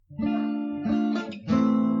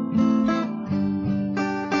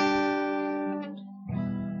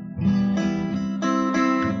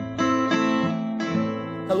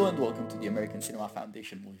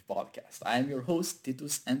Foundation Movie Podcast. I am your host,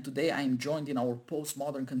 Titus, and today I am joined in our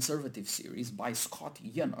Postmodern Conservative series by Scott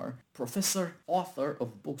Yenor, professor, author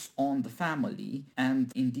of books on the family,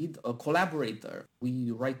 and indeed a collaborator. We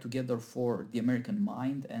write together for The American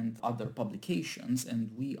Mind and other publications, and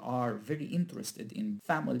we are very interested in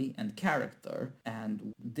family and character.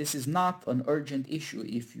 And this is not an urgent issue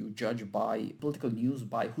if you judge by political news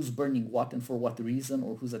by who's burning what and for what reason,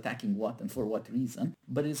 or who's attacking what and for what reason,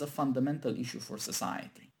 but it is a fundamental issue for society.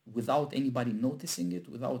 Without anybody noticing it,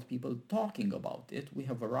 without people talking about it, we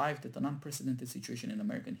have arrived at an unprecedented situation in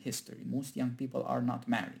American history. Most young people are not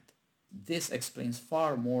married. This explains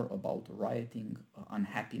far more about rioting,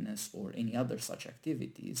 unhappiness, or any other such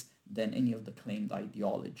activities than any of the claimed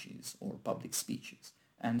ideologies or public speeches.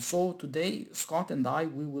 And so today, Scott and I,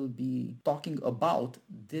 we will be talking about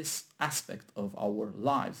this aspect of our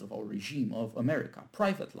lives, of our regime of America,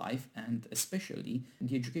 private life, and especially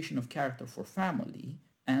the education of character for family,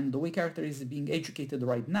 and the way character is being educated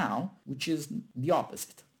right now, which is the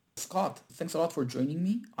opposite. Scott, thanks a lot for joining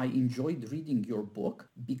me. I enjoyed reading your book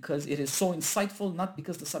because it is so insightful, not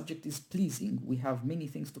because the subject is pleasing. We have many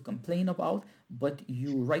things to complain about, but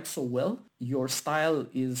you write so well. Your style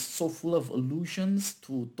is so full of allusions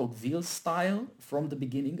to Tocqueville's style from the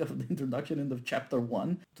beginning of the introduction and of chapter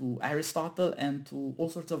 1 to Aristotle and to all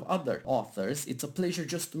sorts of other authors. It's a pleasure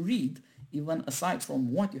just to read, even aside from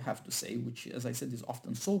what you have to say, which, as I said, is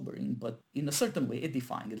often sobering, but in a certain way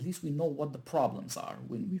edifying. At least we know what the problems are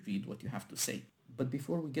when we read what you have to say. But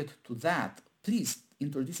before we get to that, please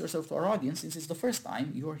introduce yourself to our audience, since it's the first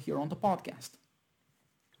time you're here on the podcast.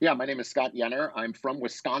 Yeah, my name is Scott Yenor. I'm from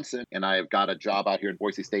Wisconsin, and I've got a job out here in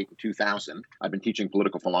Boise State in 2000. I've been teaching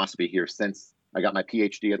political philosophy here since I got my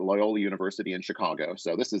PhD at Loyola University in Chicago.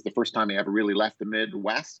 So this is the first time I ever really left the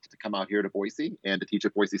Midwest to come out here to Boise and to teach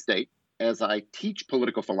at Boise State. As I teach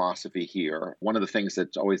political philosophy here, one of the things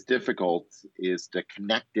that's always difficult is to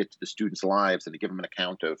connect it to the students' lives and to give them an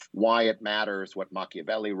account of why it matters, what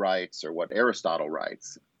Machiavelli writes or what Aristotle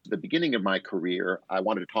writes. At the beginning of my career, I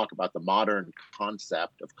wanted to talk about the modern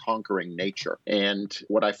concept of conquering nature. And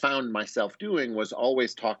what I found myself doing was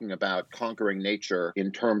always talking about conquering nature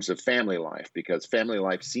in terms of family life, because family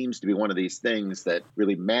life seems to be one of these things that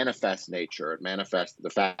really manifests nature. It manifests the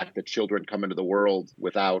fact that children come into the world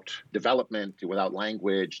without development, without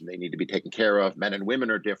language, and they need to be taken care of. Men and women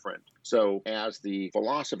are different. So as the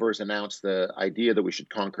philosophers announced the idea that we should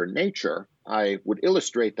conquer nature, I would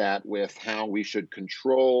illustrate that with how we should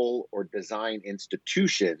control or design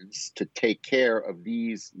institutions to take care of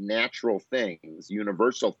these natural things,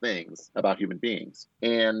 universal things about human beings.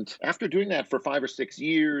 And after doing that for 5 or 6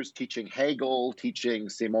 years, teaching Hegel, teaching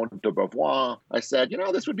Simone de Beauvoir, I said,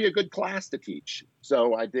 this would be a good class to teach.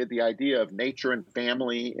 So I did the idea of nature and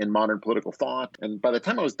family in modern political thought. And by the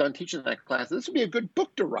time I was done teaching that class, this would be a good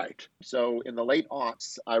book to write. So in the late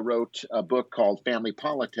aughts, I wrote a book called Family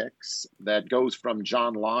Politics that goes from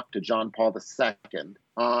John Locke to John Paul II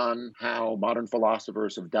on how modern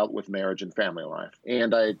philosophers have dealt with marriage and family life.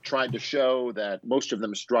 And I tried to show that most of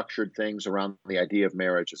them structured things around the idea of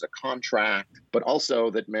marriage as a contract, but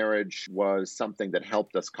also that marriage was something that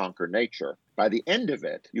helped us conquer nature. By the end of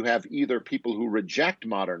it, you have either people who reject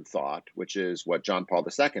modern thought, which is what John Paul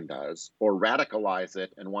II does, or radicalize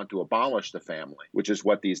it and want to abolish the family, which is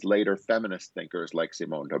what these later feminist thinkers like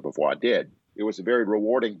Simone de Beauvoir did. It was a very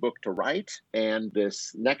rewarding book to write. And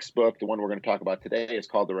this next book, the one we're going to talk about today, is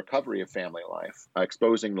called The Recovery of Family Life,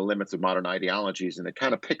 exposing the limits of modern ideologies. And it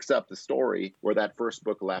kind of picks up the story where that first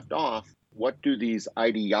book left off. What do these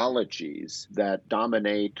ideologies that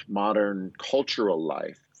dominate modern cultural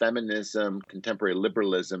life, feminism, contemporary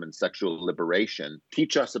liberalism, and sexual liberation,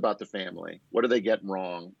 teach us about the family? What do they get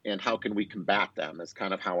wrong? And how can we combat them? That's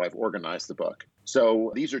kind of how I've organized the book.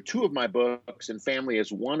 So these are two of my books, and family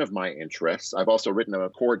is one of my interests. I've also written a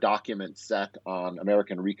core document set on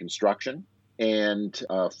American Reconstruction and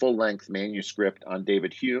a full-length manuscript on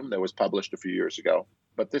David Hume that was published a few years ago.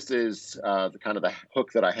 But this is the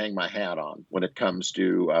hook that I hang my hat on when it comes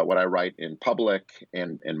to what I write in public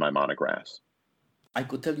and in my monographs. I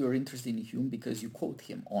could tell you're interested in Hume because you quote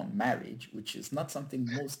him on marriage, which is not something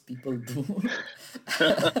most people do.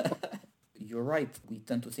 You're right. We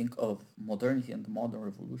tend to think of modernity and the modern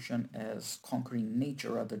revolution as conquering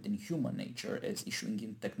nature rather than human nature, as issuing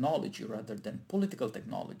in technology rather than political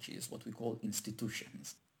technologies, what we call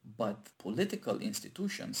institutions. But political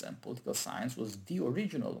institutions and political science was the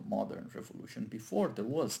original modern revolution before there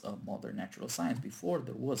was a modern natural science, before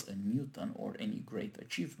there was a Newton or any great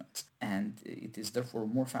achievements. And it is therefore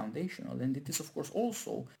more foundational. And it is, of course,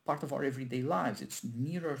 also part of our everyday lives. It's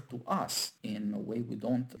nearer to us in a way we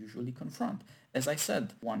don't usually confront. As I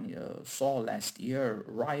said, one saw last year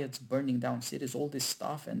riots, burning down cities, all this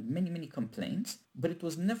stuff, and many, many complaints. But it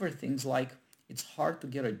was never things like, it's hard to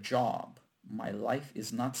get a job, my life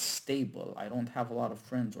is not stable, I don't have a lot of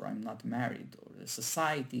friends, or I'm not married, or the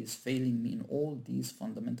society is failing me in all these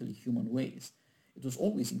fundamentally human ways. It was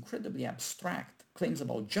always incredibly abstract claims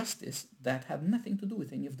about justice that had nothing to do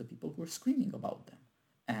with any of the people who were screaming about them.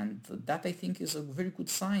 And that, I think, is a very good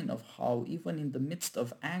sign of how even in the midst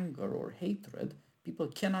of anger or hatred, people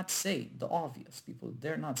cannot say the obvious. People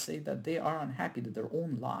dare not say that they are unhappy, that their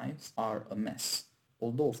own lives are a mess.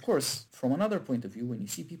 Although, of course, from another point of view, when you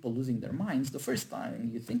see people losing their minds, the first thing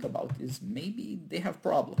you think about is maybe they have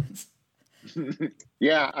problems.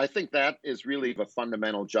 Yeah, I think that is really a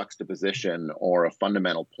fundamental juxtaposition or a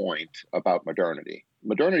fundamental point about modernity.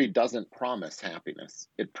 Modernity doesn't promise happiness.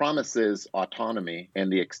 It promises autonomy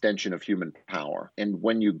and the extension of human power. And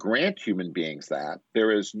when you grant human beings that, there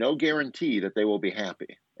is no guarantee that they will be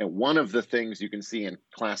happy. And one of the things you can see in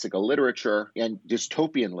classical literature and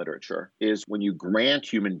dystopian literature is when you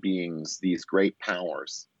grant human beings these great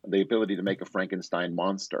powers, the ability to make a Frankenstein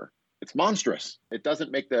monster, it's monstrous. It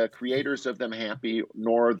doesn't make the creators of them happy,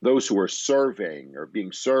 nor those who are serving or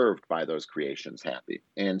being served by those creations happy.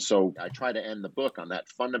 And so I try to end the book on that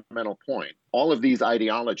fundamental point. All of these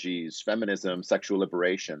ideologies, feminism, sexual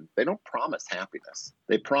liberation, they don't promise happiness.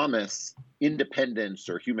 They promise independence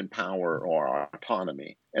or human power or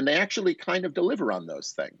autonomy. And they actually kind of deliver on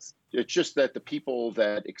those things. It's just that the people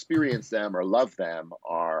that experience them or love them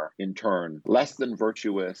are, in turn, less than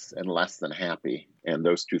virtuous and less than happy. And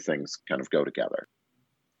those two things kind of go together.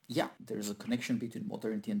 Yeah, there's a connection between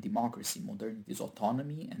modernity and democracy. Modernity's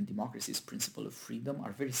autonomy and democracy's principle of freedom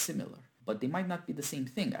are very similar, but they might not be the same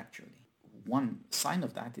thing, actually. One sign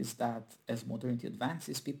of that is that as modernity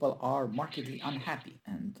advances, people are markedly unhappy.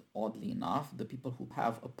 And oddly enough, the people who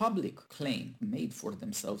have a public claim made for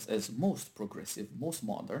themselves as most progressive, most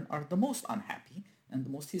modern, are the most unhappy and the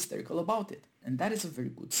most hysterical about it. And that is a very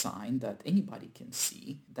good sign that anybody can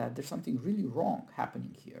see that there's something really wrong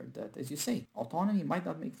happening here, that, as you say, autonomy might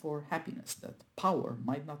not make for happiness, that power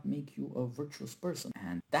might not make you a virtuous person.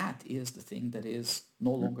 And that is the thing that is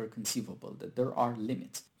no longer conceivable, that there are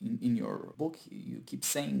limits. In your book, you keep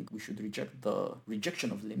saying we should reject the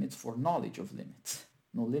rejection of limits for knowledge of limits.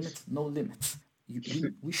 No limits, no limits.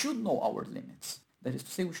 We should know our limits. That is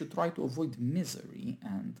to say, we should try to avoid misery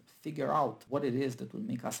and figure out what it is that will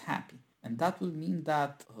make us happy. And that will mean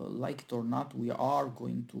that, like it or not, we are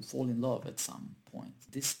going to fall in love at some point.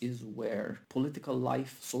 This is where political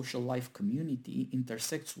life, social life, community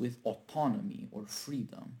intersects with autonomy or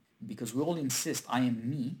freedom. Because we all insist, I am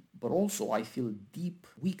me, but also I feel deep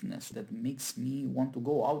weakness that makes me want to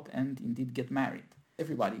go out and indeed get married.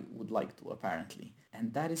 Everybody would like to, apparently.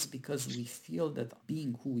 And that is because we feel that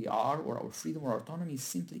being who we are or our freedom or autonomy is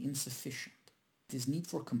simply insufficient. This need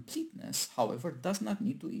for completeness, however, does not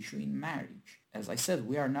need to issue in marriage. As I said,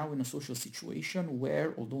 we are now in a social situation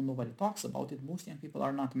where, although nobody talks about it, most young people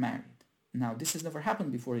are not married. Now, this has never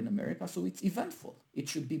happened before in America, so it's eventful. It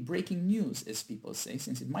should be breaking news, as people say,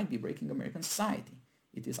 since it might be breaking American society.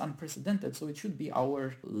 It is unprecedented, so it should be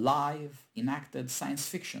our live, enacted science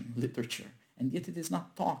fiction literature. And yet it is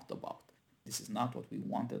not talked about. This is not what we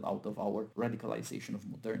wanted out of our radicalization of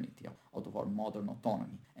modernity, out of our modern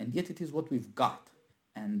autonomy. And yet it is what we've got.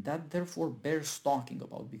 And that therefore bears talking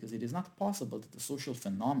about, because it is not possible that the social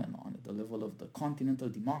phenomenon at the level of the continental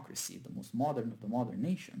democracy, the most modern of the modern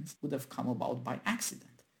nations, would have come about by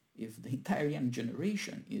accident. If the entire young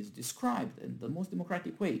generation is described in the most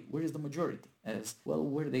democratic way, where is the majority? As, well,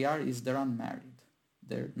 where they are is they're unmarried.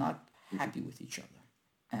 They're not happy with each other.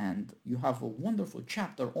 And you have a wonderful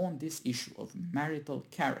chapter on this issue of marital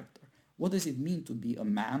character. What does it mean to be a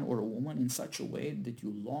man or a woman in such a way that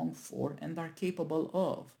you long for and are capable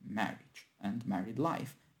of marriage and married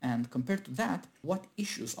life? And compared to that, what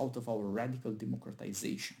issues out of our radical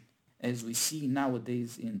democratization? As we see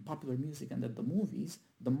nowadays in popular music and at the movies,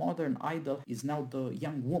 the modern idol is now the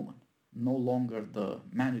young woman. No longer the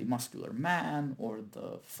manly muscular man or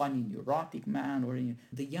the funny neurotic man, or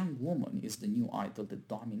the young woman is the new idol that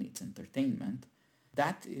dominates entertainment.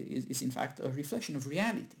 That is in fact a reflection of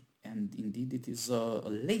reality, and indeed it is a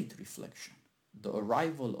late reflection. The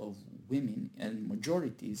arrival of women and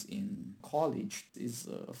majorities in college is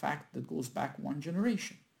a fact that goes back one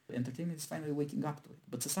generation. Entertainment is finally waking up to it,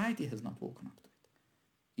 but society has not woken up to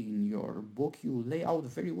it. in your book, you lay out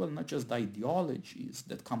very well not just the ideologies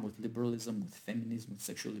that come with liberalism, with feminism, with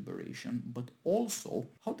sexual liberation, but also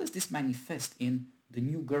how does this manifest in the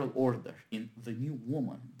New Girl Order, in the New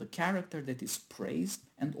Woman, the character that is praised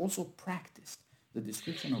and also practiced, the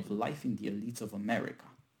description of life in the elites of America.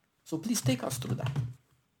 So please take us through that.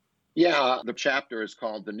 Yeah, the chapter is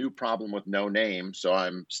called The New Problem with No Name. So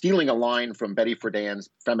I'm stealing a line from Betty Friedan's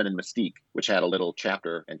Feminine Mystique, which had a little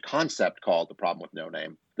chapter and concept called The Problem with No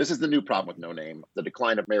Name. This is the new problem with no name, the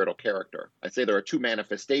decline of marital character. I'd say there are two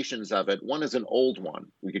manifestations of it. One is an old one.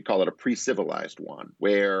 We could call it a pre-civilized one,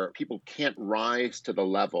 where people can't rise to the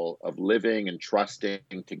level of living and trusting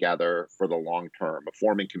together for the long term, of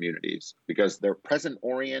forming communities, because they're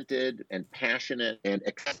present-oriented and passionate and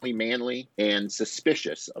excessively manly and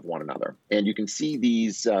suspicious of one another. And you can see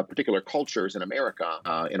these particular cultures in America,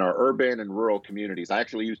 in our urban and rural communities. I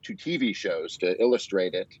actually used two TV shows to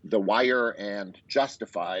illustrate it, The Wire and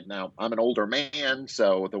Justified. Now, I'm an older man,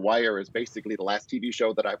 so The Wire is basically the last TV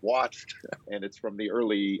show that I've watched, and it's from the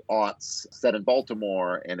early aughts, set in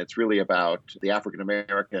Baltimore, and it's really about the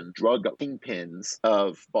African-American drug kingpins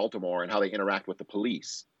of Baltimore and how they interact with the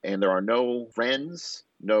police. And there are no friends,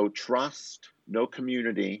 no trust, no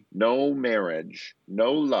community, no marriage,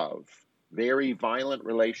 no love. Very violent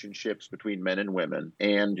relationships between men and women.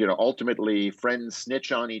 And, ultimately friends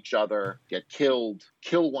snitch on each other, get killed,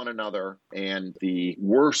 kill one another. And the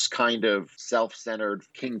worst kind of self-centered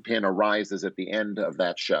kingpin arises at the end of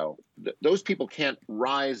that show. Those people can't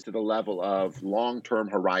rise to the level of long-term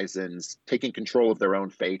horizons, taking control of their own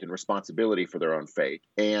fate and responsibility for their own fate.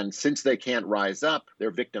 And since they can't rise up,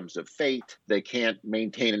 they're victims of fate. They can't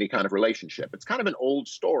maintain any kind of relationship. It's kind of an old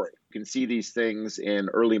story. You can see these things in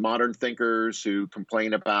early modern thinkers who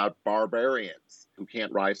complain about barbarians who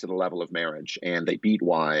can't rise to the level of marriage, and they beat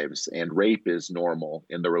wives, and rape is normal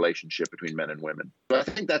in the relationship between men and women. So I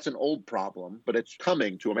think that's an old problem, but it's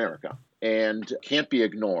coming to America and can't be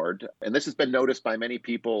ignored. And this has been noticed by many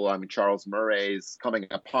people. I mean, Charles Murray's Coming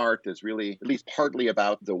Apart is really at least partly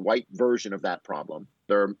about the white version of that problem.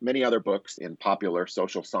 There are many other books in popular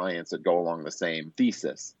social science that go along the same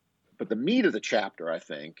thesis. But the meat of the chapter, I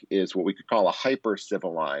think, is what we could call a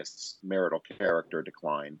hyper-civilized marital character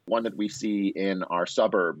decline, one that we see in our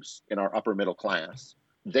suburbs, in our upper middle class.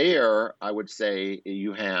 There, I would say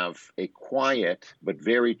you have a quiet but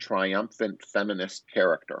very triumphant feminist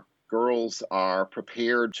character. Girls are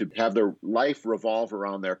prepared to have their life revolve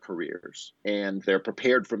around their careers, and they're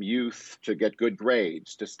prepared from youth to get good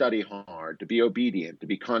grades, to study hard, to be obedient, to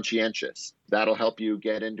be conscientious. That'll help you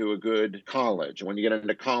get into a good college. When you get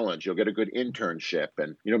into college, you'll get a good internship,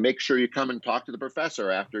 and make sure you come and talk to the professor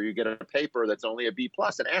after you get a paper that's only a B+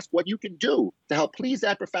 and ask what you can do to help please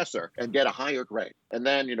that professor and get a higher grade. And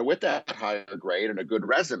then, with that higher grade and a good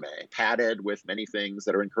resume, padded with many things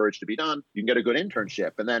that are encouraged to be done, you can get a good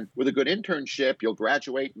internship. And then with a good internship, you'll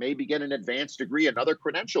graduate, maybe get an advanced degree, another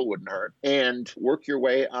credential wouldn't hurt, and work your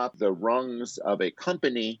way up the rungs of a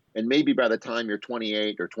company. And maybe by the time you're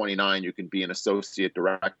 28 or 29, you can be an associate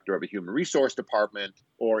director of a human resource department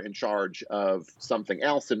or in charge of something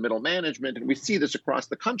else in middle management. And we see this across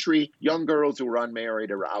the country. Young girls who are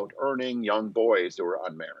unmarried are out earning young boys who are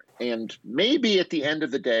unmarried. And maybe at the end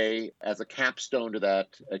of the day, as a capstone to that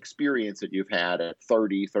experience that you've had at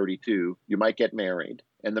 30, 32, you might get married.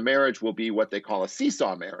 And the marriage will be what they call a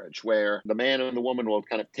seesaw marriage, where the man and the woman will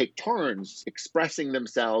kind of take turns expressing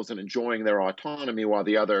themselves and enjoying their autonomy while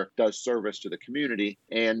the other does service to the community.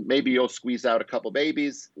 And maybe you'll squeeze out a couple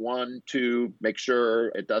babies, 1, 2, make sure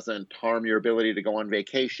it doesn't harm your ability to go on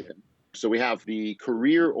vacation. So we have the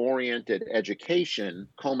career-oriented education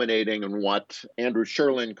culminating in what Andrew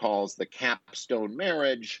Cherlin calls the capstone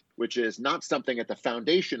marriage, which is not something at the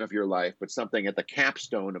foundation of your life, but something at the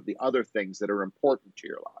capstone of the other things that are important to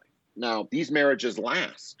your life. Now, these marriages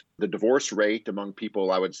last. The divorce rate among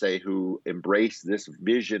people, I would say, who embrace this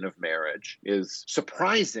vision of marriage is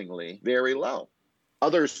surprisingly very low.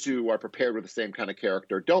 Others who are prepared with the same kind of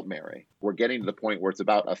character don't marry. We're getting to the point where it's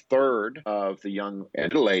about a third of the young and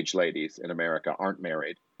middle-aged ladies in America aren't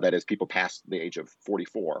married. That is, people past the age of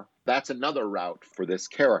 44. That's another route for this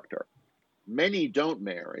character. Many don't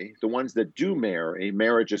marry. The ones that do marry,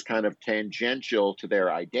 marriage is kind of tangential to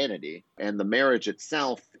their identity. And the marriage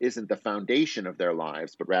itself isn't the foundation of their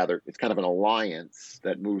lives, but rather it's kind of an alliance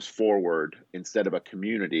that moves forward instead of a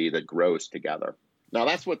community that grows together. Now,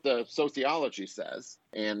 that's what the sociology says.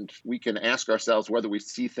 And we can ask ourselves whether we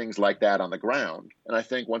see things like that on the ground. And I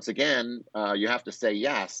think, once again, you have to say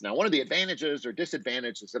yes. Now, one of the advantages or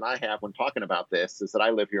disadvantages that I have when talking about this is that I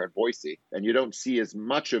live here in Boise, and you don't see as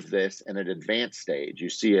much of this in an advanced stage. You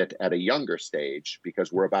see it at a younger stage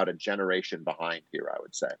because we're about a generation behind here, I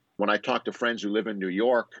would say. When I talk to friends who live in New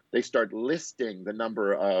York, they start listing the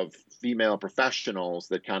number of female professionals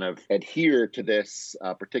that kind of adhere to this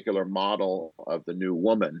particular model of the new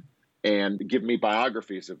woman, and give me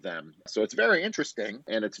biographies of them. So it's very interesting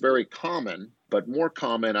and it's very common, but more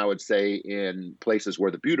common, I would say, in places where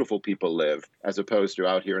the beautiful people live, as opposed to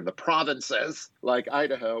out here in the provinces like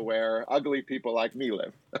Idaho, where ugly people like me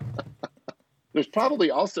live. There's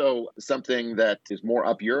probably also something that is more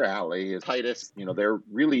up your alley is Titus. There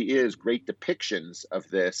really is great depictions of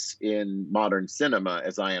this in modern cinema,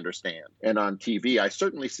 as I understand, and on TV. I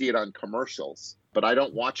certainly see it on commercials, but I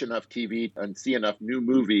don't watch enough TV and see enough new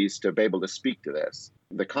movies to be able to speak to this.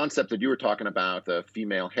 The concept that you were talking about, the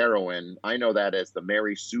female heroine, I know that as the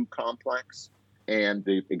Mary Sue complex. And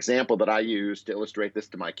the example that I used to illustrate this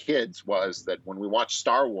to my kids was that when we watched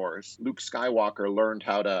Star Wars, Luke Skywalker learned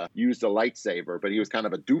how to use the lightsaber, but he was kind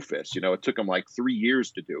of a doofus. It took him like 3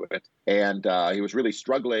 years to do it. And he was really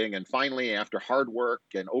struggling. And finally, after hard work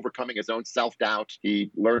and overcoming his own self-doubt,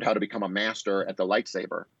 he learned how to become a master at the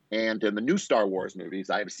lightsaber. And in the new Star Wars movies,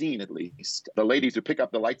 I've seen at least, the ladies who pick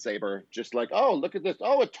up the lightsaber just like, oh, look at this.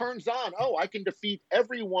 Oh, it turns on. Oh, I can defeat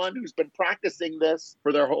everyone who's been practicing this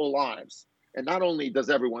for their whole lives. And not only does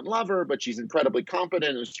everyone love her, but she's incredibly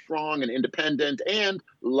competent and strong and independent and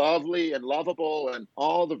lovely and lovable, and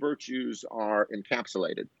all the virtues are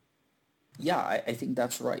encapsulated. Yeah, I think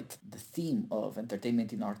that's right. The theme of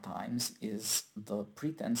entertainment in our times is the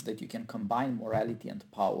pretense that you can combine morality and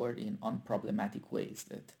power in unproblematic ways,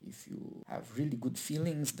 that if you have really good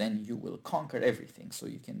feelings, then you will conquer everything. So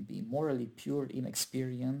you can be morally pure,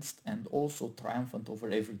 inexperienced, and also triumphant over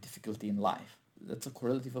every difficulty in life. That's a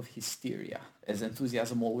correlative of hysteria, as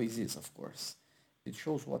enthusiasm always is, of course. It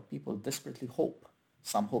shows what people desperately hope.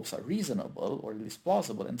 Some hopes are reasonable or at least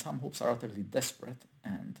plausible, and some hopes are utterly desperate.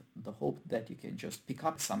 And the hope that you can just pick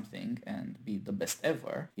up something and be the best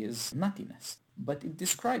ever is nuttiness. But it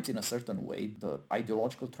describes in a certain way the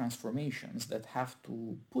ideological transformations that have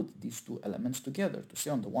to put these two elements together. To say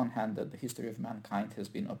on the one hand that the history of mankind has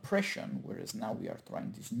been oppression, whereas now we are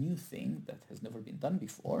trying this new thing that has never been done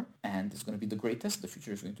before, and it's going to be the greatest, the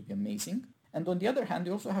future is going to be amazing. And on the other hand,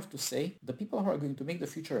 you also have to say the people who are going to make the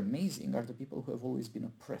future amazing are the people who have always been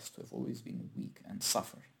oppressed, who have always been weak and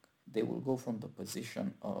suffering. They will go from the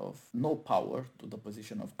position of no power to the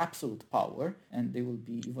position of absolute power, and they will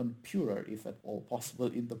be even purer, if at all possible,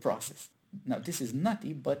 in the process. Now, this is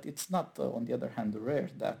nutty, but it's not, on the other hand, rare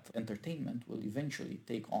that entertainment will eventually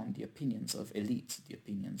take on the opinions of elites, the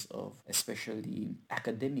opinions of especially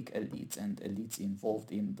academic elites and elites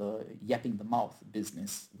involved in the yapping the mouth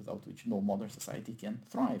business, without which no modern society can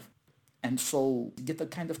thrive. And so you get a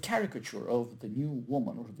kind of caricature of the new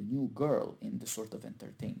woman or the new girl in this sort of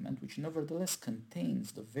entertainment, which nevertheless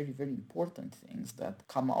contains the very, very important things that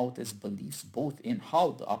come out as beliefs both in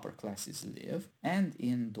how the upper classes live and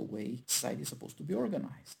in the way society is supposed to be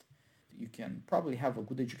organized. You can probably have a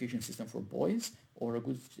good education system for boys or a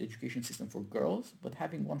good education system for girls, but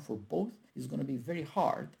having one for both is going to be very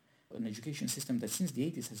hard. An education system that since the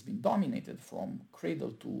 80s has been dominated from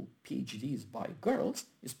cradle to PhDs by girls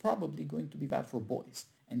is probably going to be bad for boys.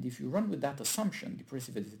 And if you run with that assumption,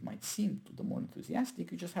 depressive as it might seem to the more enthusiastic,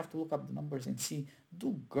 you just have to look up the numbers and see,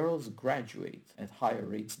 do girls graduate at higher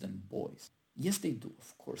rates than boys? Yes, they do.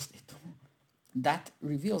 Of course they do. That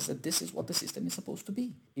reveals that this is what the system is supposed to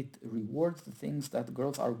be. It rewards the things that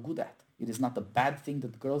girls are good at. It is not a bad thing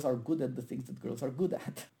that girls are good at the things that girls are good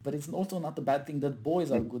at. But it's also not a bad thing that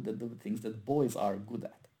boys are good at the things that boys are good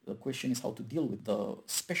at. The question is how to deal with the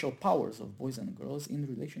special powers of boys and girls in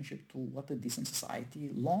relationship to what a decent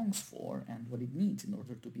society longs for and what it needs in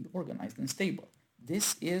order to be organized and stable.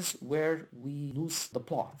 This is where we lose the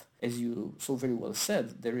plot. As you so very well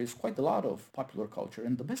said, there is quite a lot of popular culture,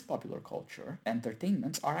 and the best popular culture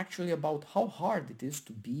entertainments are actually about how hard it is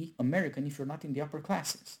to be American if you're not in the upper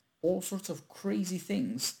classes. All sorts of crazy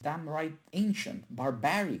things, damn right ancient,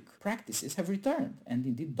 barbaric practices have returned and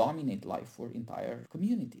indeed dominate life for entire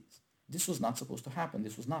communities. This was not supposed to happen.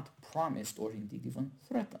 This was not promised or indeed even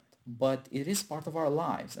threatened. But it is part of our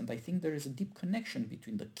lives, and I think there is a deep connection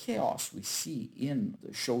between the chaos we see in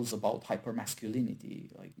the shows about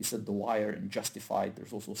hypermasculinity, like you said, The Wire and Justified.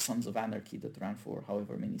 There's also Sons of Anarchy that ran for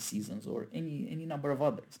however many seasons, or any number of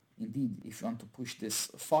others. Indeed, if you want to push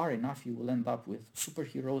this far enough, you will end up with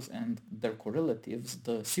superheroes and their correlatives,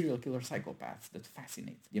 the serial killer psychopaths that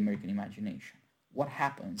fascinate the American imagination. What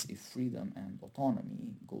happens if freedom and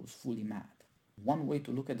autonomy goes fully mad? One way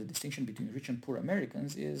to look at the distinction between rich and poor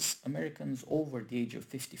Americans is Americans over the age of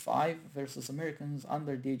 55 versus Americans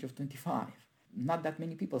under the age of 25. Not that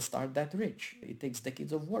many people start that rich. It takes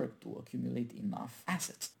decades of work to accumulate enough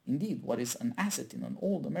assets. Indeed, what is an asset in an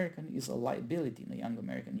old American is a liability in a young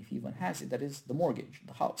American, if he even has it, that is the mortgage,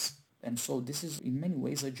 the house. And so this is in many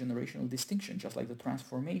ways a generational distinction, just like the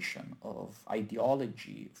transformation of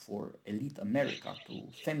ideology for elite America to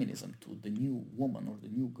feminism, to the new woman or the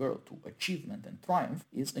new girl, to achievement and triumph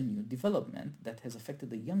is a new development that has affected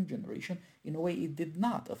the young generation in a way it did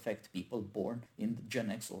not affect people born in the Gen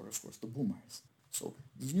X or, of course, the boomers. So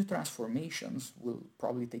these new transformations will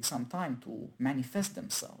probably take some time to manifest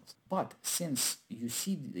themselves. But since you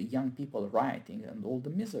see the young people rioting and all the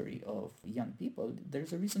misery of young people,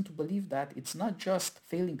 there's a reason to believe that it's not just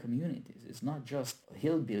failing communities, it's not just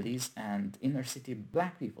hillbillies and inner city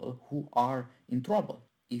black people who are in trouble.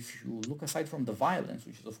 If you look aside from the violence,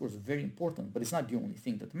 which is of course very important, but it's not the only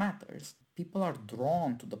thing that matters, people are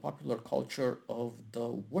drawn to the popular culture of the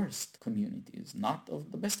worst communities, not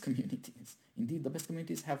of the best communities. Indeed, the best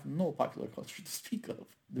communities have no popular culture to speak of.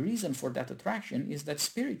 The reason for that attraction is that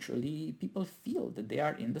spiritually people feel that they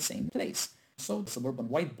are in the same place. So the suburban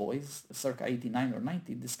white boys, circa 89 or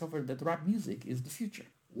 90, discovered that rap music is the future.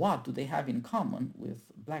 What do they have in common with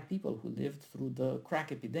black people who lived through the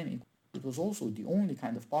crack epidemic? It was also the only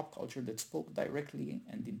kind of pop culture that spoke directly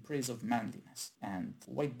and in praise of manliness. And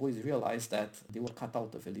white boys realized that they were cut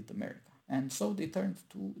out of elite America. And so they turned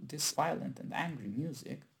to this violent and angry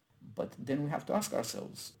music. But then we have to ask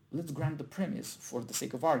ourselves, let's grant the premise for the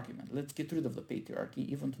sake of argument. Let's get rid of the patriarchy,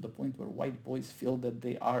 even to the point where white boys feel that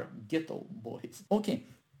they are ghetto boys. Okay,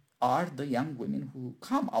 are the young women who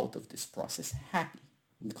come out of this process happy?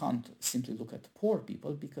 We can't simply look at poor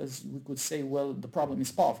people because we could say, well, the problem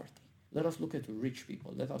is poverty. Let us look at rich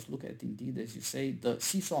people. Let us look at, indeed, as you say, the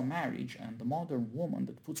seesaw marriage and the modern woman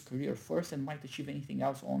that puts career first and might achieve anything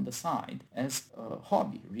else on the side as a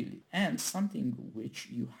hobby, really, and something which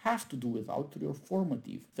you have to do without through your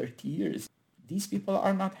formative 30 years. These people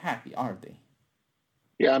are not happy, are they?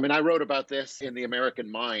 Yeah, I mean, I wrote about this in The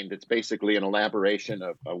American Mind. It's basically an elaboration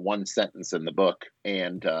of one sentence in the book,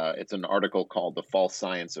 and it's an article called The False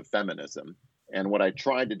Science of Feminism. And what I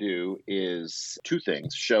tried to do is two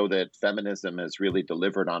things: show that feminism has really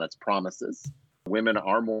delivered on its promises. Women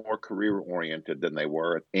are more career-oriented than they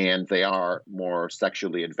were, and they are more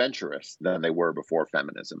sexually adventurous than they were before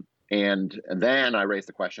feminism. And then I raised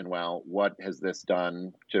the question, well, what has this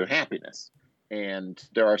done to happiness? And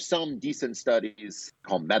there are some decent studies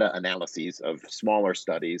called meta-analyses of smaller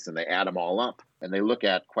studies, and they add them all up. And they look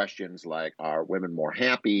at questions like, are women more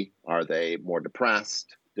happy? Are they more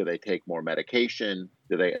depressed? Do they take more medication?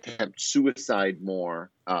 Do they attempt suicide more?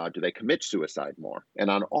 Do they commit suicide more? And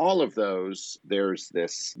on all of those, there's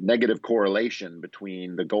this negative correlation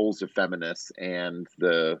between the goals of feminists and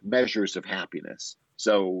the measures of happiness.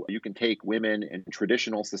 So you can take women in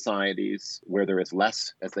traditional societies where there is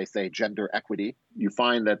less, as they say, gender equity. You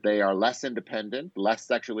find that they are less independent, less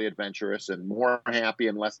sexually adventurous, and more happy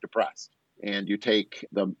and less depressed. And you take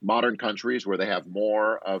the modern countries where they have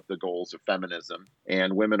more of the goals of feminism,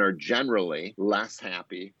 and women are generally less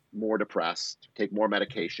happy, more depressed, take more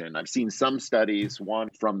medication. I've seen some studies, one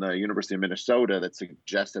from the University of Minnesota, that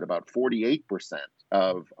suggested about 48%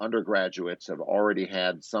 of undergraduates have already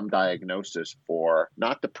had some diagnosis for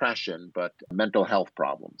not depression, but mental health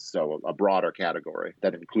problems. So a broader category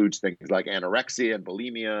that includes things like anorexia and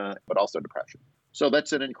bulimia, but also depression. So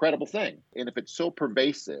that's an incredible thing. And if it's so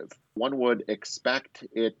pervasive, one would expect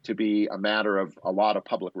it to be a matter of a lot of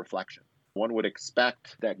public reflection. One would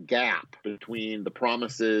expect that gap between the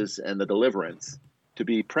promises and the deliverance to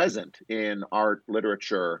be present in art,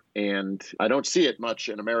 literature, and I don't see it much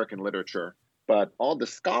in American literature, but all the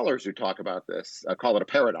scholars who talk about this call it a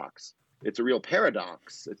paradox. It's a real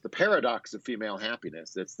paradox. It's the paradox of female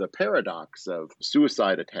happiness. It's the paradox of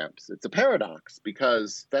suicide attempts. It's a paradox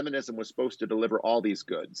because feminism was supposed to deliver all these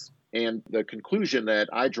goods. And the conclusion that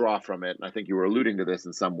I draw from it, and I think you were alluding to this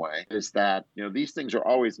in some way, is that, these things are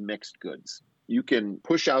always mixed goods. You can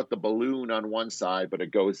push out the balloon on one side, but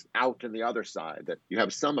it goes out on the other side, that you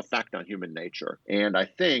have some effect on human nature. And I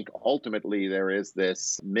think ultimately there is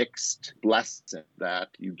this mixed blessing that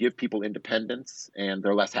you give people independence and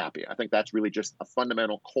they're less happy. I think that's really just a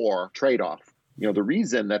fundamental core trade-off. The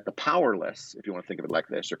reason that the powerless, if you want to think of it like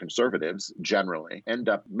this, or conservatives generally, end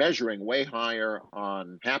up measuring way higher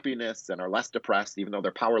on happiness and are less depressed, even though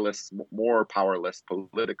they're powerless, more powerless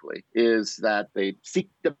politically, is that they seek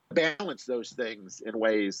to balance those things in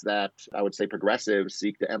ways that I would say progressives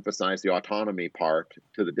seek to emphasize the autonomy part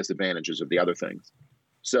to the disadvantages of the other things.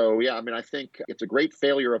 So, yeah, I think it's a great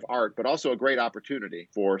failure of art, but also a great opportunity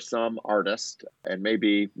for some artist. And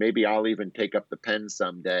maybe I'll even take up the pen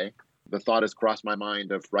someday. The thought has crossed my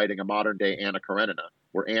mind of writing a modern day Anna Karenina,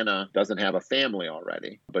 where Anna doesn't have a family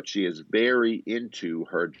already, but she is very into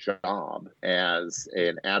her job as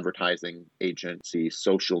an advertising agency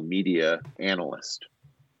social media analyst.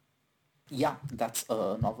 Yeah, that's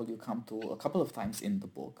a novel you come to a couple of times in the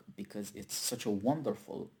book because it's such a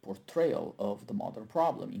wonderful portrayal of the modern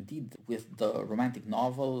problem. Indeed, with the romantic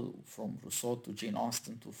novel from Rousseau to Jane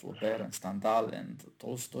Austen to Flaubert and Stendhal and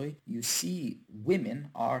Tolstoy, you see women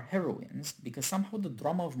are heroines because somehow the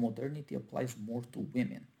drama of modernity applies more to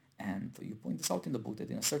women. And you point this out in the book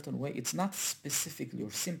that in a certain way, it's not specifically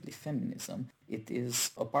or simply feminism. It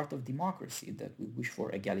is a part of democracy that we wish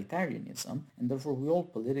for egalitarianism, and therefore we all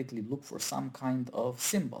politically look for some kind of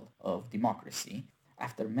symbol of democracy.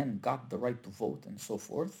 After men got the right to vote and so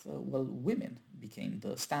forth, women became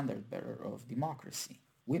the standard bearer of democracy.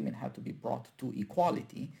 Women had to be brought to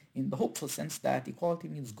equality in the hopeful sense that equality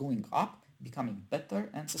means going up, becoming better,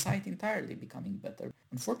 and society entirely becoming better.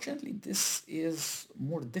 Unfortunately, this is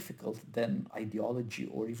more difficult than ideology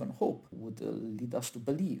or even hope would lead us to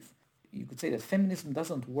believe. You could say that feminism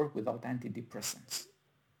doesn't work without antidepressants.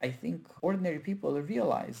 I think ordinary people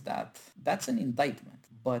realize that that's an indictment,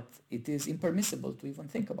 but it is impermissible to even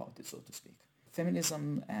think about it, so to speak.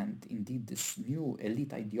 Feminism and indeed this new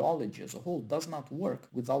elite ideology as a whole does not work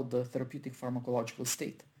without the therapeutic pharmacological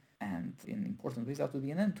state. And in important ways, that would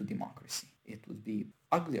be an end to democracy. It would be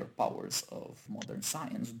uglier powers of modern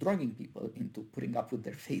science drugging people into putting up with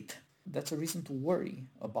their fate. That's a reason to worry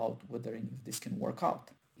about whether any of this can work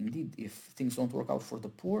out. Indeed, if things don't work out for the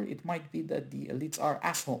poor, it might be that the elites are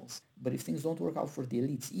assholes. But if things don't work out for the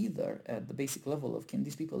elites either, at the basic level of can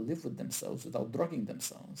these people live with themselves without drugging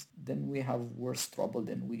themselves, then we have worse trouble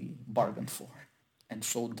than we bargained for. And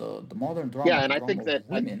so the modern drama, Yeah, and the I drama think that, of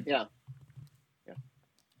women, yeah.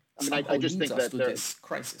 somehow I just leads think us that to this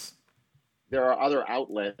crisis. there are other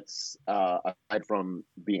outlets aside from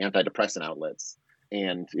the antidepressant outlets.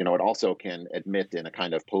 And, it also can admit in a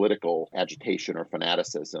kind of political agitation or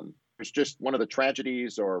fanaticism. It's just one of the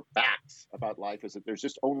tragedies or facts about life is that there's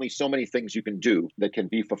just only so many things you can do that can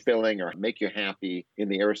be fulfilling or make you happy in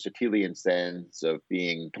the Aristotelian sense of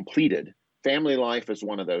being completed. Family life is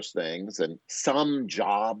one of those things, and some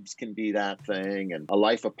jobs can be that thing, and a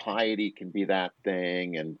life of piety can be that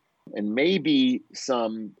thing, and maybe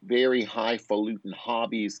some very highfalutin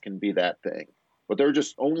hobbies can be that thing. But there are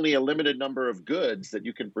just only a limited number of goods that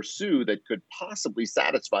you can pursue that could possibly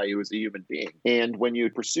satisfy you as a human being. And when you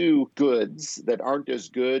pursue goods that aren't as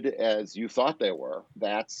good as you thought they were,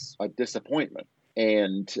 that's a disappointment.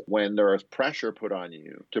 And when there is pressure put on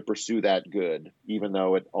you to pursue that good, even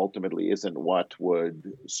though it ultimately isn't what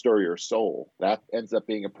would stir your soul, that ends up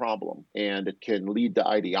being a problem. And it can lead to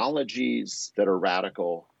ideologies that are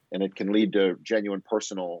radical, and it can lead to genuine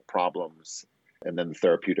personal problems, and then the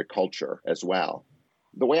therapeutic culture as well.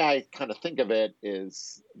 The way I kind of think of it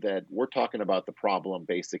is that we're talking about the problem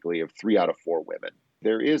basically of 3 out of 4 women.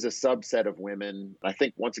 There is a subset of women. I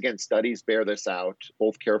think, once again, studies bear this out.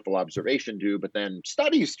 Both careful observation do, but then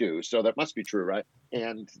studies do. So that must be true, right?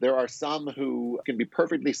 And there are some who can be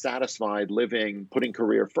perfectly satisfied living, putting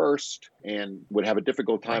career first, and would have a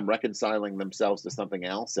difficult time reconciling themselves to something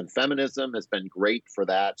else. And feminism has been great for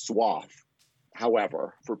that swath.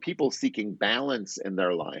 However, for people seeking balance in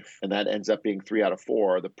their life, and that ends up being 3 out of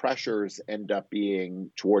 4, the pressures end up being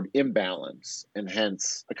toward imbalance and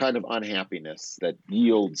hence a kind of unhappiness that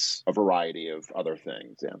yields a variety of other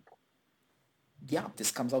things. Yeah. Yeah, this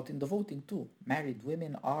comes out in the voting too. Married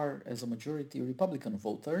women are, as a majority, Republican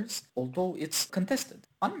voters, although it's contested.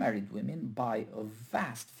 Unmarried women, by a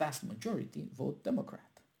vast majority, vote Democrat.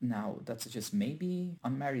 Now, that suggests maybe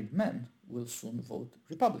unmarried men will soon vote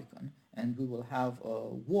Republican, and we will have a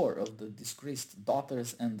war of the disgraced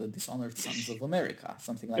daughters and the dishonored sons of America,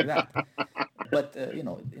 something like that. But,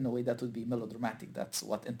 in a way that would be melodramatic. That's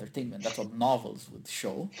what entertainment, that's what novels would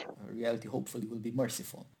show. Reality hopefully will be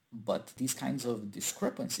merciful. But these kinds of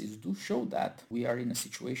discrepancies do show that we are in a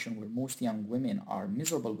situation where most young women are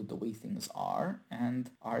miserable with the way things are and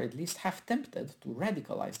are at least half tempted to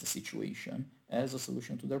radicalize the situation as a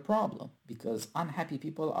solution to their problem. Because unhappy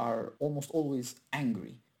people are almost always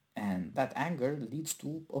angry. And that anger leads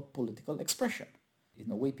to a political expression.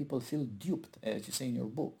 In a way, people feel duped, as you say in your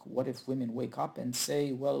book. What if women wake up and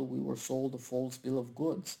say, well, we were sold a false bill of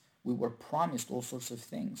goods. We were promised all sorts of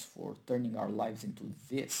things for turning our lives into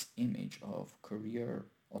this image of career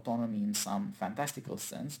autonomy in some fantastical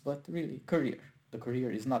sense, but really career. The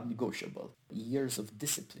career is not negotiable. Years of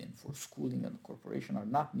discipline for schooling and corporation are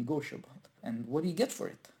not negotiable. And what do you get for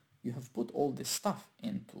it? You have put all this stuff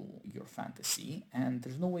into your fantasy, and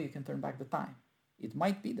there's no way you can turn back the time. It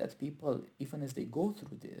might be that people, even as they go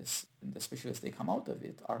through this, and especially as they come out of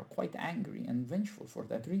it, are quite angry and vengeful for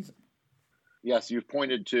that reason. Yes, you've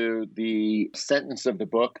pointed to the sentence of the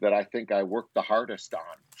book that I think I worked the hardest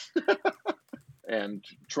on and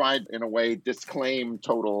tried, in a way, disclaim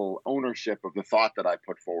total ownership of the thought that I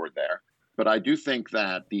put forward there. But I do think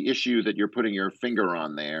that the issue that you're putting your finger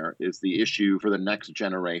on there is the issue for the next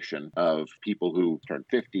generation of people who turn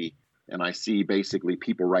 50. And I see basically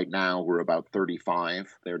people right now who are about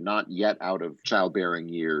 35. They're not yet out of childbearing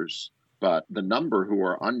years, but the number who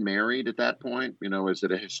are unmarried at that point, is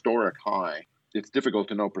at a historic high. It's difficult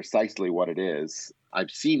to know precisely what it is.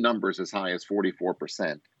 I've seen numbers as high as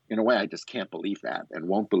 44%. In a way, I just can't believe that and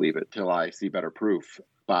won't believe it till I see better proof.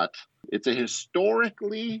 But it's a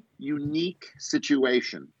historically unique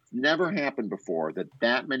situation. Never happened before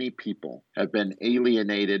that many people have been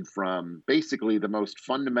alienated from basically the most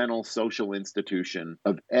fundamental social institution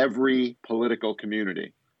of every political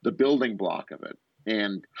community, the building block of it.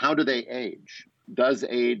 And how do they age? Does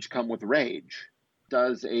age come with rage?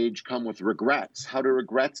 Does age come with regrets? How do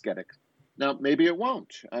regrets get it? Now, maybe it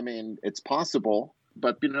won't. I mean, it's possible.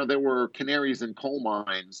 But, there were canaries in coal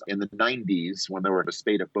mines in the 90s when there were a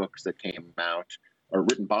spate of books that came out, or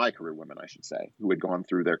written by career women, I should say, who had gone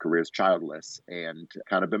through their careers childless and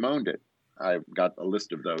kind of bemoaned it. I've got a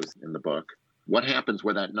list of those in the book. What happens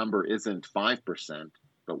where that number isn't 5%,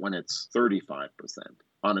 but when it's 35%,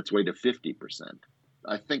 on its way to 50%?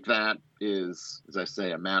 I think that is, as I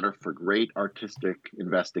say, a matter for great artistic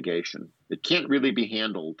investigation. It can't really be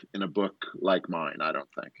handled in a book like mine, I don't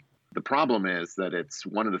think. The problem is that it's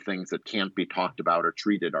one of the things that can't be talked about or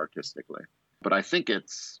treated artistically. But I think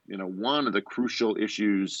it's, one of the crucial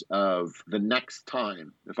issues of the next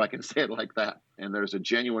time, if I can say it like that. And there's a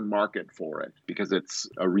genuine market for it because it's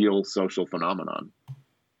a real social phenomenon.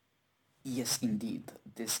 Yes, indeed.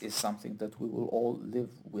 This is something that we will all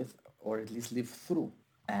live with, or at least live through.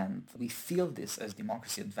 And we feel this as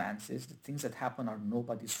democracy advances. The things that happen are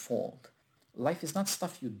nobody's fault. Life is not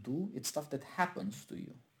stuff you do, it's stuff that happens to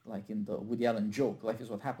you. Like in the Woody Allen joke, life is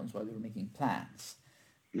what happens while you're making plans.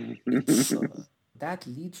 That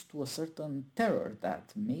leads to a certain terror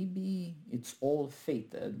that maybe it's all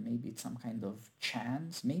fated, maybe it's some kind of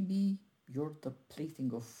chance, maybe you're the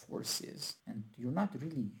plaything of forces and you're not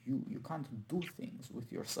really you. You can't do things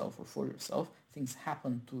with yourself or for yourself. Things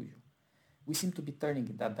happen to you. We seem to be turning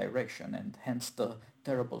in that direction, and hence the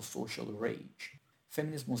terrible social rage.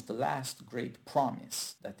 Feminism was the last great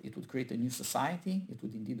promise that it would create a new society. It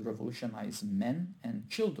would indeed revolutionize men and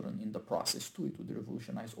children in the process too. It would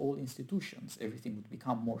revolutionize all institutions. Everything would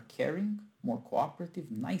become more caring, more cooperative,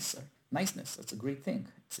 nicer. Niceness, that's a great thing.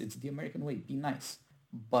 It's the American way, be nice.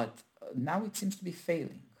 But now it seems to be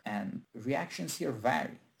failing, and reactions here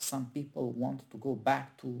vary. Some people want to go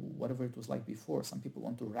back to whatever it was like before. Some people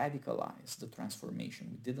want to radicalize the transformation.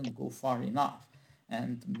 We didn't go far enough.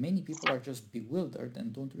 And many people are just bewildered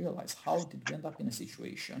and don't realize how did we end up in a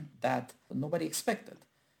situation that nobody expected.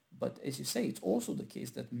 But as you say, it's also the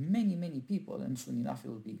case that many, many people, and soon enough it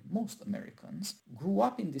will be most Americans, grew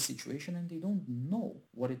up in this situation and they don't know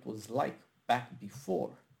what it was like back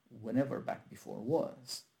before, whenever back before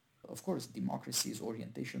was. Of course, democracy's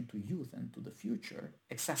orientation to youth and to the future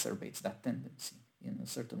exacerbates that tendency. In a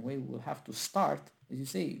certain way, we'll have to start, as you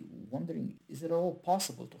say, wondering, is it at all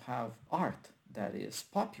possible to have art that is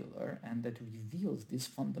popular and that reveals these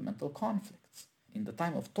fundamental conflicts? In the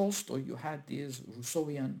time of Tolstoy, you had this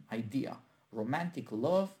Rousseauian idea. Romantic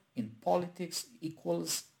love in politics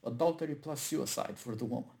equals adultery plus suicide for the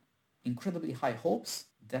woman. Incredibly high hopes,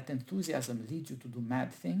 that enthusiasm leads you to do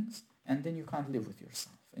mad things, and then you can't live with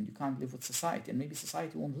yourself, and you can't live with society, and maybe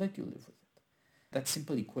society won't let you live with it. That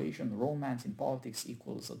simple equation, romance in politics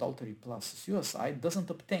equals adultery plus suicide, doesn't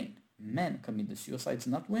obtain. Men commit the suicides,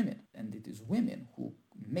 not women. And it is women who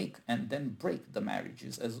make and then break the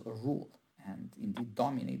marriages as a rule, and indeed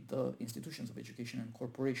dominate the institutions of education and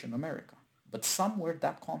corporation America. But somewhere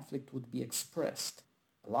that conflict would be expressed.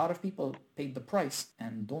 A lot of people paid the price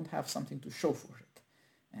and don't have something to show for it.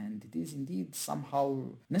 And it is indeed somehow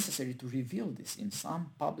necessary to reveal this in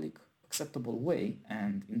some public acceptable way.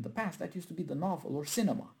 And in the past, that used to be the novel or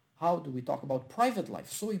cinema. How do we talk about private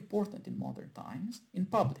life, so important in modern times, in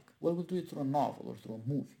public? Well, we'll do it through a novel or through a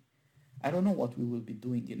movie. I don't know what we will be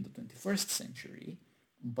doing in the 21st century,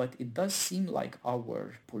 but it does seem like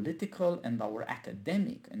our political and our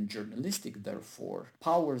academic and journalistic, therefore,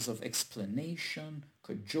 powers of explanation,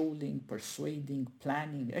 cajoling, persuading,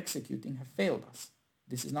 planning, executing have failed us.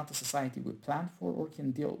 This is not a society we plan for or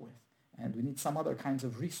can deal with, and we need some other kinds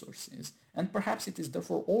of resources. And perhaps it is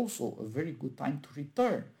therefore also a very good time to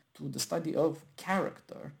return to the study of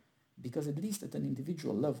character, because at least at an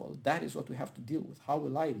individual level, that is what we have to deal with. How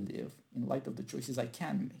will I live in light of the choices I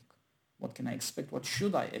can make? What can I expect? What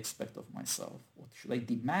should I expect of myself? What should I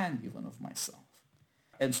demand even of myself?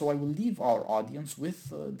 And so I will leave our audience with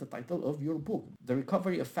the title of your book, The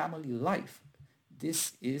Recovery of Family Life.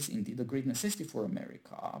 This is indeed a great necessity for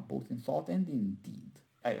America, both in thought and in deed.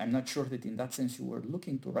 I'm not sure that in that sense you were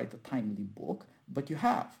looking to write a timely book, but you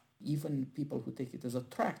have. Even people who take it as a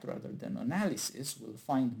tract rather than analysis will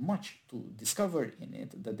find much to discover in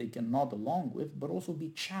it that they can nod along with, but also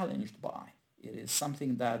be challenged by. It is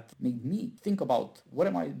something that made me think about what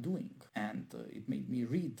am I doing? And it made me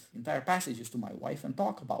read entire passages to my wife and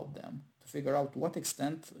talk about them to figure out to what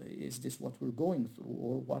extent is this what we're going through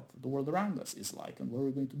or what the world around us is like and what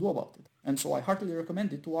we're going to do about it. And so I heartily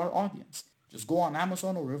recommend it to our audience. Just go on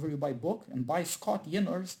Amazon or wherever you buy book and buy Scott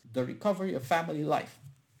Yenar's The Recovery of Family Life.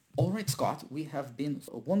 All right, Scott, we have been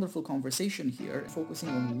a wonderful conversation here focusing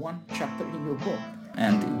on one chapter in your book,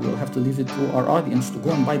 and we'll have to leave it to our audience to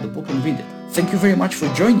go and buy the book and read it. Thank you very much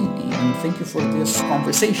for joining me, and thank you for this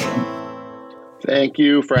conversation. Thank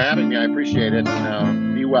you for having me. I appreciate it.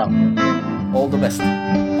 Be well. All the best.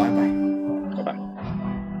 Bye-bye.